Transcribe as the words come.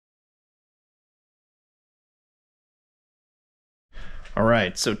All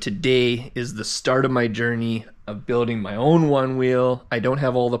right, so today is the start of my journey of building my own Onewheel. I don't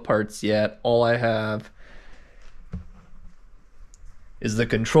have all the parts yet. All I have is the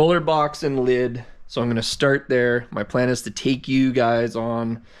controller box and lid. So I'm gonna start there. My plan is to take you guys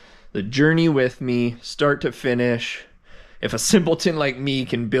on the journey with me, start to finish. If a simpleton like me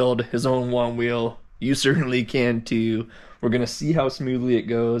can build his own Onewheel, you certainly can too. We're gonna see how smoothly it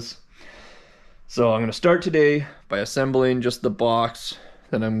goes. So I'm gonna start today by assembling just the box.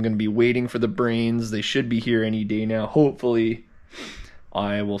 Then I'm gonna be waiting for the brains. They should be here any day now, hopefully.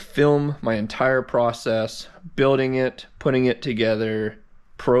 I will film my entire process, building it, putting it together,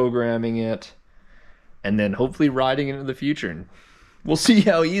 programming it, and then hopefully riding into the future. And we'll see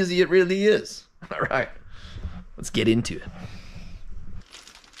how easy it really is. All right, let's get into it.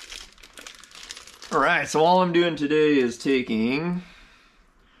 All right, so all I'm doing today is taking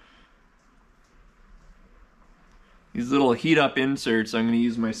these little heat up inserts. I'm going to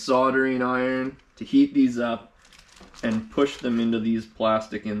use my soldering iron to heat these up and push them into these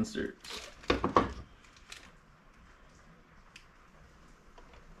plastic inserts.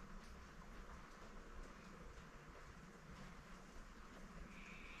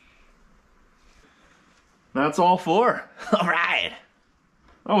 That's all four. All right.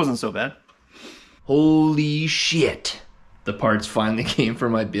 That wasn't so bad. Holy shit. The parts finally came for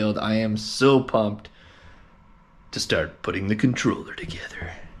my build. I am so pumped to start putting the controller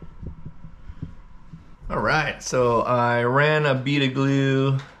together. All right, so I ran a bead of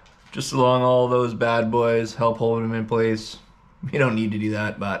glue just along all those bad boys, help hold them in place. You don't need to do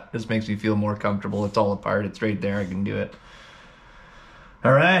that, but this makes me feel more comfortable. It's all apart, it's right there, I can do it.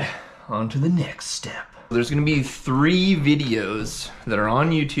 All right, on to the next step. There's gonna be 3 videos that are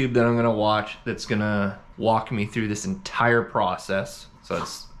on YouTube that I'm gonna watch that's gonna walk me through this entire process. So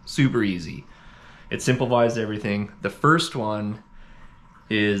it's super easy. It simplifies everything. The first one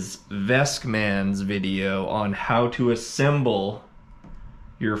is VESC Man's video on how to assemble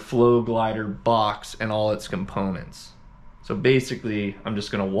your flow glider box and all its components. So basically, I'm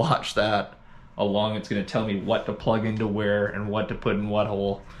just gonna watch that along. It's gonna tell me what to plug into where and what to put in what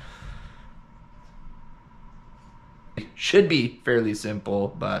hole. It should be fairly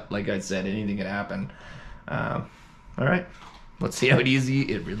simple, but like I said, anything can happen. All right, let's see how easy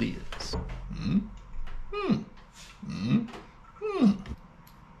it really is.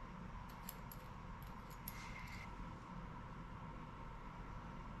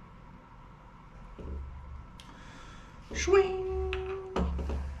 Swing.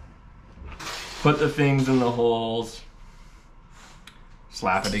 Put the things in the holes,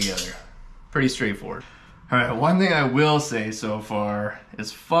 slap it together. Pretty straightforward. All right, one thing I will say so far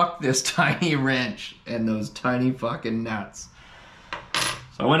is fuck this tiny wrench and those tiny fucking nuts.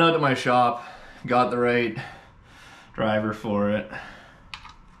 So I went out to my shop, got the right driver for it.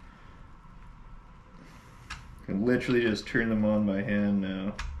 Can literally just turn them on by hand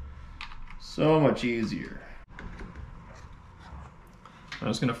now. So much easier. I'm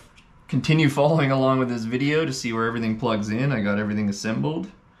just gonna continue following along with this video to see where everything plugs in. I got everything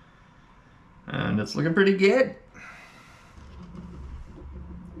assembled and it's looking pretty good.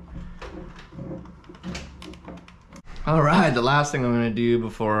 All right, the last thing I'm gonna do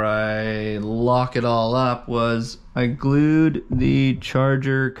before I lock it all up was I glued the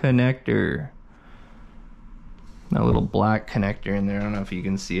charger connector. That little black connector in there, I don't know if you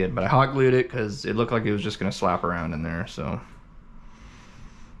can see it, but I hot glued it because it looked like it was just gonna slap around in there, so.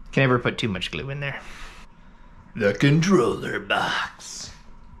 Can never put too much glue in there. The controller box.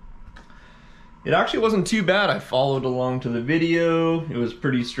 It actually wasn't too bad. I followed along to the video. It was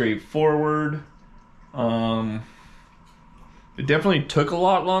pretty straightforward. It definitely took a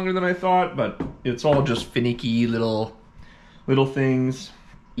lot longer than I thought, but it's all just finicky little things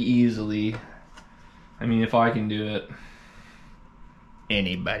easily. I mean, if I can do it,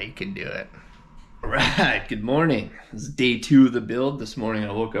 anybody can do it. All right, good morning. This is day 2 of the build. This morning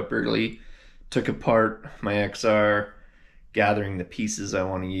I woke up early, took apart my XR, gathering the pieces I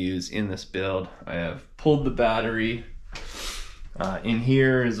want to use in this build. I have pulled the battery. In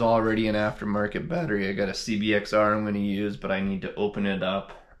here is already an aftermarket battery. I got a CBXR I'm going to use, but I need to open it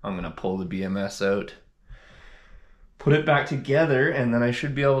up. I'm going to pull the BMS out, put it back together, and then I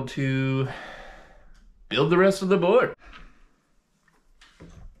should be able to build the rest of the board.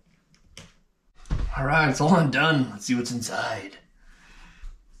 All right, it's all undone. Let's see what's inside.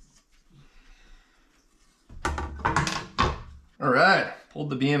 All right, pulled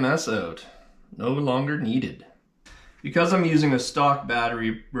the BMS out. No longer needed. Because I'm using a stock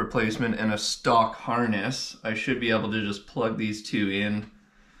battery replacement and a stock harness, I should be able to just plug these two in.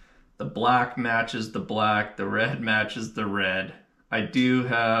 The black matches the black, the red matches the red. I do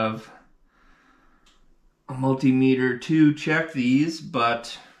have a multimeter to check these,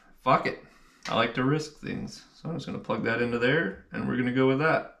 but fuck it. I like to risk things. So I'm just gonna plug that into there and we're gonna go with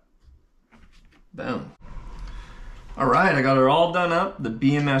that. Boom. All right, I got it all done up. The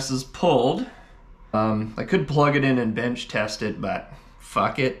BMS is pulled. I could plug it in and bench test it, but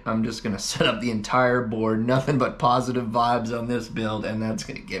fuck it. I'm just gonna set up the entire board. Nothing but positive vibes on this build, and that's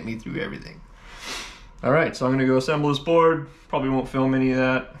gonna get me through everything. All right, so I'm gonna go assemble this board. Probably won't film any of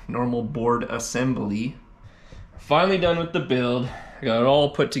that. Normal board assembly. Finally done with the build. I got it all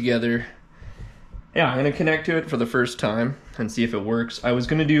put together. Yeah, I'm gonna connect to it for the first time and see if it works. I was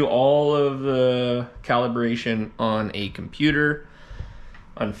gonna do all of the calibration on a computer.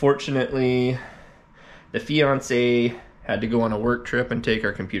 Unfortunately, the fiance had to go on a work trip and take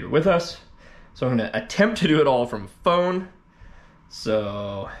our computer with us. So I'm gonna attempt to do it all from phone.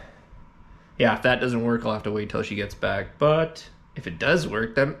 So yeah, if that doesn't work, I'll have to wait till she gets back. But if it does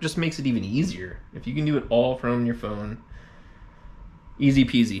work, that just makes it even easier. If you can do it all from your phone, easy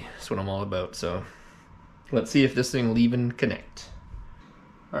peasy. That's what I'm all about. So let's see if this thing will even connect.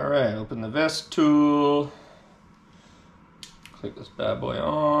 All right, open the VESC tool. Click this bad boy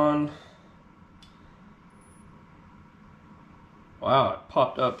on. Wow, it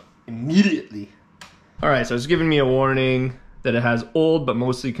popped up immediately. All right, so it's giving me a warning that it has old but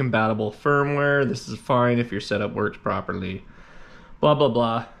mostly compatible firmware. This is fine if your setup works properly. Blah, blah,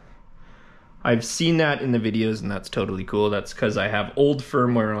 blah. I've seen that in the videos and that's totally cool. That's because I have old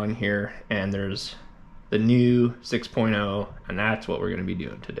firmware on here and there's the new 6.0 and that's what we're gonna be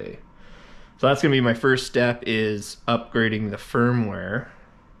doing today. So that's gonna be my first step, is upgrading the firmware.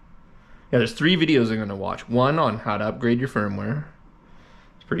 Yeah, there's 3 videos I'm gonna watch. One on how to upgrade your firmware.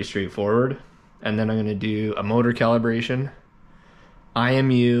 It's pretty straightforward. And then I'm gonna do a motor calibration,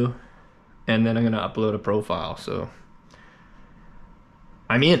 IMU, and then I'm gonna upload a profile. So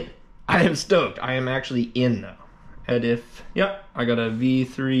I'm in. I am stoked. I am actually in now. And if, yep, I got a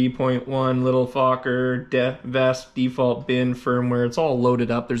V3.1 little Fokker VESC default bin firmware. It's all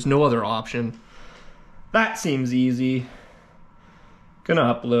loaded up. There's no other option. That seems easy.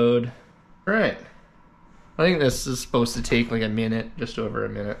 Gonna upload. All right. I think this is supposed to take like a minute, just over a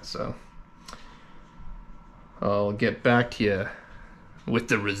minute, so I'll get back to you with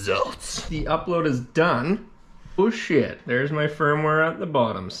the results. The upload is done. Oh shit, there's my firmware at the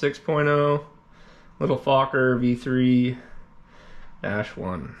bottom. 6.0, little Fokker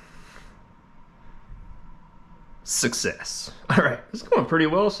V3-1. Success. All right, it's going pretty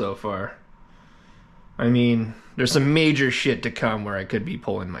well so far. I mean, there's some major shit to come where I could be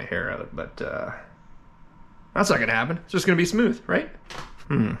pulling my hair out, but that's not gonna happen. It's just gonna be smooth, right?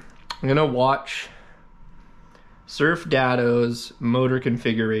 I'm gonna watch Surf Dado's motor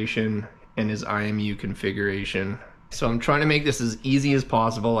configuration and his IMU configuration. So I'm trying to make this as easy as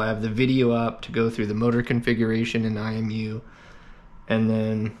possible. I have the video up to go through the motor configuration and IMU, and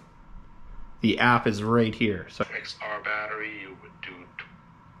then the app is right here. So XR battery, you would do.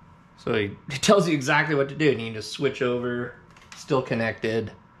 So it tells you exactly what to do, and you can just switch over, still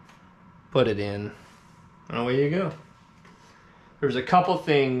connected, put it in, and away you go. There's a couple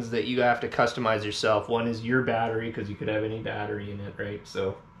things that you have to customize yourself. One is your battery, because you could have any battery in it, right?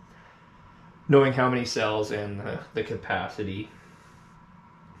 So knowing how many cells and the capacity.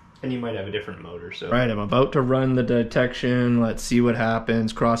 And you might have a different motor. So, all right, I'm about to run the detection. Let's see what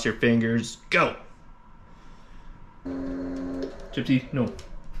happens. Cross your fingers. Go. Gypsy, no.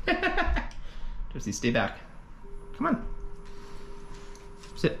 Gypsy, stay back. Come on.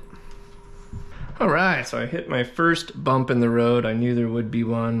 Sit. All right, so I hit my first bump in the road. I knew there would be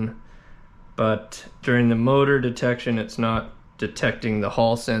one, but during the motor detection, it's not detecting the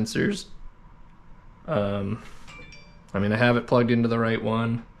Hall sensors. I mean, I have it plugged into the right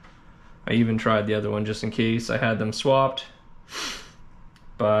one. I even tried the other one just in case. I had them swapped.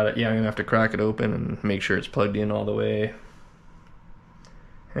 But yeah, I'm gonna have to crack it open and make sure it's plugged in all the way.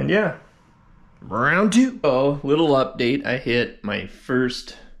 And yeah, round 2. Oh, little update. I hit my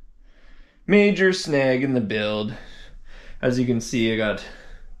first major snag in the build. As you can see, I got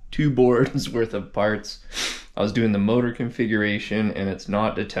 2 boards worth of parts. I was doing the motor configuration and it's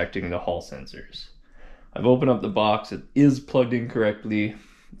not detecting the Hall sensors. I've opened up the box. It is plugged in correctly.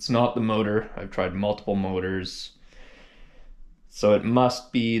 It's not the motor. I've tried multiple motors. So it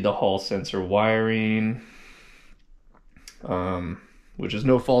must be the Hall sensor wiring, which is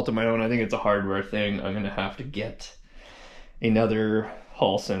no fault of my own. I think it's a hardware thing. I'm gonna have to get another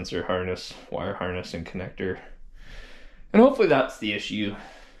Hall sensor harness, wire harness and connector. And hopefully that's the issue.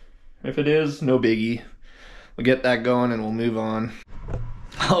 If it is, no biggie. We'll get that going and we'll move on.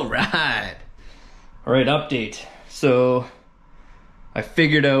 All right, update. So I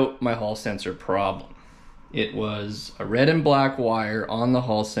figured out my hall sensor problem. It was a red and black wire on the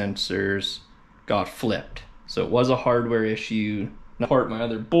hall sensors got flipped. So it was a hardware issue. Apart my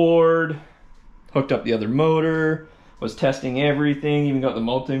other board, hooked up the other motor, was testing everything, even got the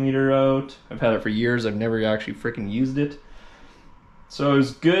multimeter out. I've had it for years, I've never actually freaking used it. So it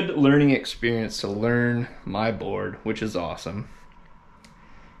was a good learning experience to learn my board, which is awesome.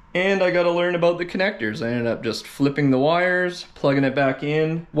 And I got to learn about the connectors. I ended up just flipping the wires, plugging it back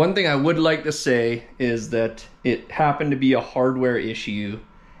in. One thing I would like to say is that it happened to be a hardware issue.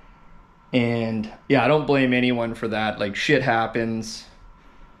 And yeah, I don't blame anyone for that. Like, shit happens.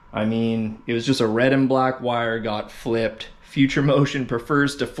 I mean, it was just a red and black wire got flipped. Future Motion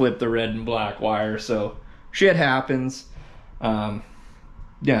prefers to flip the red and black wire, so shit happens. Yeah,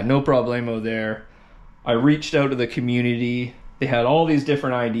 no problemo there. I reached out to the community. They had all these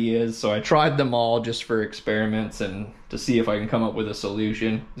different ideas, so I tried them all just for experiments and to see if I can come up with a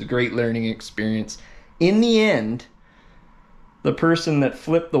solution. It was a great learning experience. In the end, the person that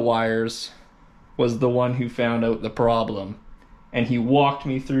flipped the wires was the one who found out the problem. And he walked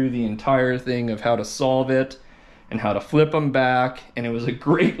me through the entire thing of how to solve it and how to flip them back, and it was a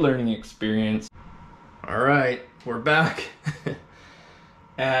great learning experience. All right, we're back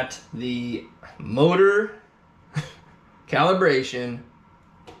at the motor calibration,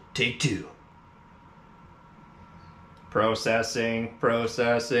 take 2. Processing,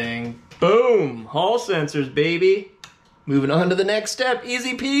 boom, hall sensors, baby. Moving on to the next step,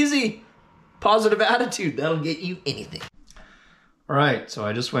 easy peasy. Positive attitude, that'll get you anything. All right, so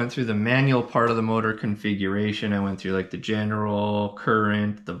I just went through the manual part of the motor configuration. I went through like the general,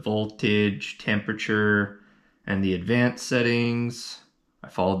 current, the voltage, temperature, and the advanced settings. I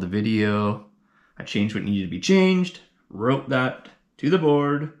followed the video. I changed what needed to be changed, wrote that to the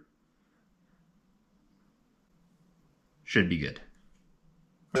board. Should be good.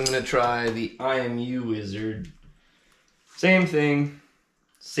 I'm gonna try the IMU wizard. Same thing,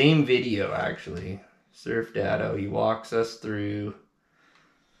 same video actually. Surf Dado, he walks us through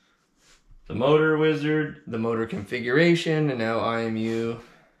the motor wizard, the motor configuration, and now IMU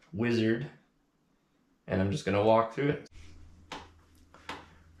wizard. And I'm just gonna walk through it.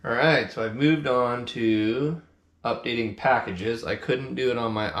 All right, so I've moved on to updating packages. I couldn't do it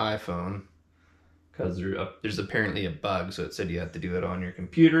on my iPhone because there's apparently a bug, so it said you have to do it on your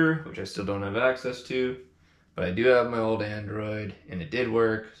computer, which I still don't have access to. But I do have my old Android, and it did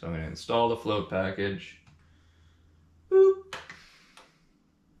work, so I'm going to install the float package. Boop.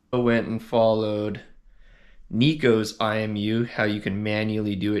 I went and followed Nico's IMU, how you can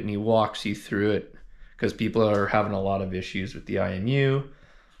manually do it, and he walks you through it, because people are having a lot of issues with the IMU.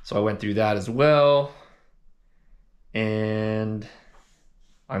 So I went through that as well. And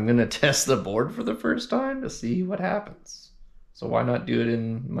I'm going to test the board for the first time to see what happens. So why not do it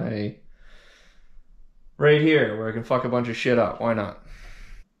in my... right here, where I can fuck a bunch of shit up. Why not?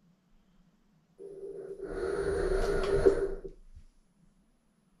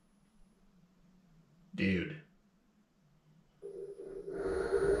 Dude.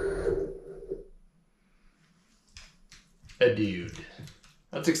 A dude.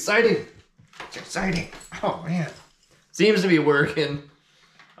 That's exciting. It's exciting. Oh, man. Seems to be working.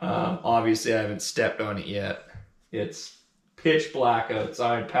 Obviously, I haven't stepped on it yet. It's pitch black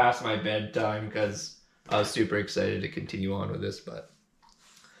outside past my bedtime because I was super excited to continue on with this, but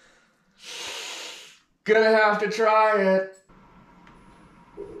gonna have to try it.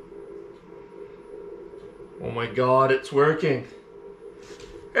 Oh my God, it's working.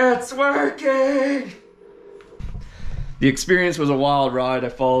 It's working! The experience was a wild ride. I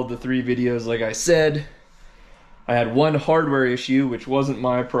followed the 3 videos like I said. I had one hardware issue, which wasn't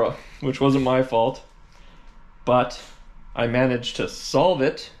my fault, but I managed to solve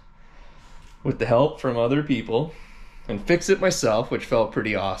it with the help from other people and fix it myself, which felt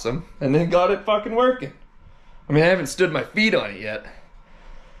pretty awesome, and then got it fucking working. I mean, I haven't stood my feet on it yet.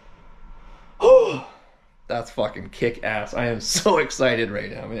 Oh, that's fucking kick-ass. I am so excited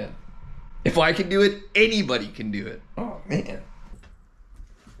right now, man. If I can do it, anybody can do it. Oh, man.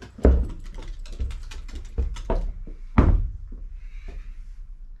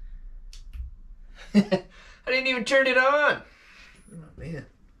 I didn't even turn it on. Oh, man.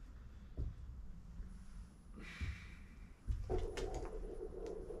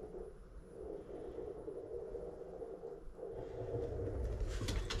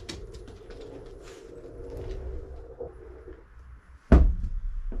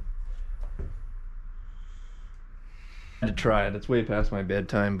 I had to try it. It's way past my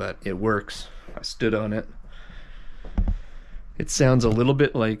bedtime, but it works. I stood on it. It sounds a little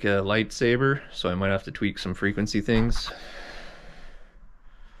bit like a lightsaber, so I might have to tweak some frequency things.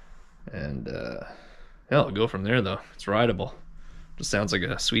 And yeah, I'll go from there though. It's rideable. Just sounds like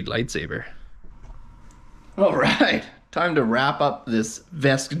a sweet lightsaber. All right, time to wrap up this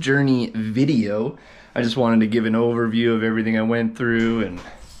VESC journey video. I just wanted to give an overview of everything I went through, and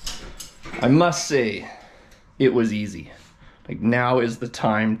I must say it was easy. Like, now is the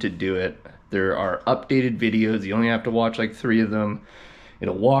time to do it. There are updated videos. You only have to watch like 3 of them.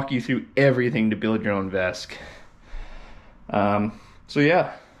 It'll walk you through everything to build your own VESC. So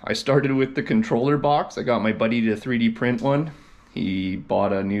yeah, I started with the controller box. I got my buddy to 3D print one. He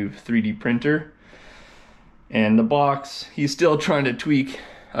bought a new 3D printer. And the box, he's still trying to tweak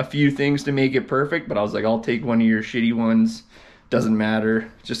a few things to make it perfect, but I was like, I'll take one of your shitty ones. Doesn't matter,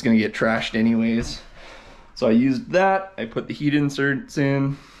 it's just gonna get trashed anyways. So I used that, I put the heat inserts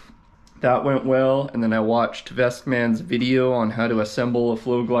in. That went well, and then I watched VESC Man's video on how to assemble a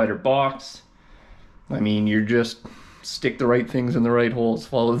flow glider box. I mean, you're just stick the right things in the right holes,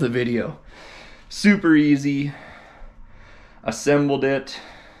 follow the video. Super easy. Assembled it,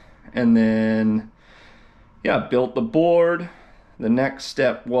 and then yeah, built the board. The next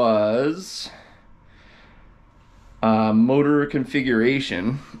step was motor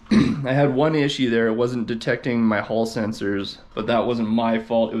configuration. I had one issue there. It wasn't detecting my Hall sensors, but that wasn't my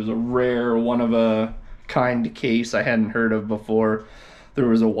fault. It was a rare, one of a kind case I hadn't heard of before. There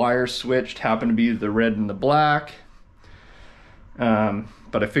was a wire switched, happened to be the red and the black.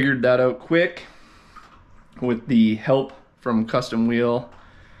 But I figured that out quick with the help from Custom Wheel.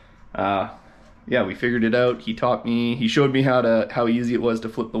 Yeah, we figured it out. He taught me, he showed me how easy it was to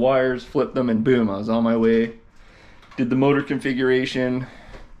flip the wires, flip them, and boom, I was on my way. Did the motor configuration.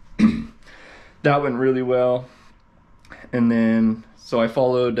 That went really well. And then, so I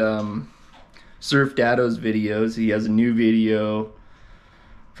followed Surf Dado's videos. He has a new video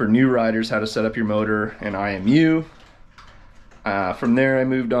for new riders, how to set up your motor and IMU. From there, I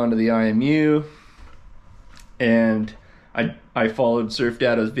moved on to the IMU, and I followed Surf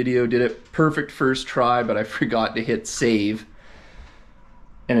Dado's video, did it perfect first try, but I forgot to hit save,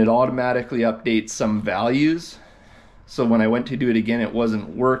 and it automatically updates some values. So when I went to do it again, it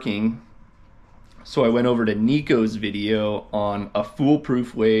wasn't working. So I went over to Nico's video on a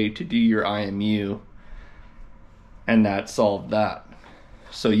foolproof way to do your IMU, and that solved that.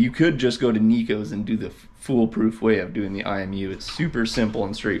 So you could just go to Nico's and do the foolproof way of doing the IMU. It's super simple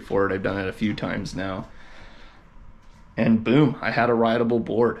and straightforward. I've done it a few times now. And boom, I had a rideable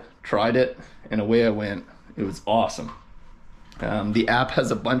board. Tried it, and away I went. It was awesome. The app has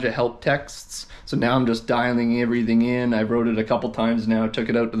a bunch of help texts, so now I'm just dialing everything in. I wrote it a couple times now, took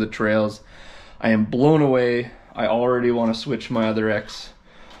it out to the trails. I am blown away. I already want to switch my other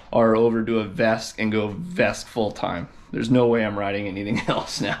XR over to a VESC and go VESC full time. There's no way I'm riding anything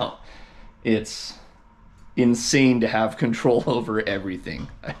else now. It's insane to have control over everything.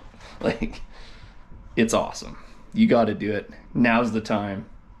 Like, it's awesome. You got to do it. Now's the time.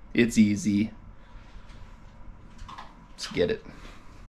 It's easy. Let's get it.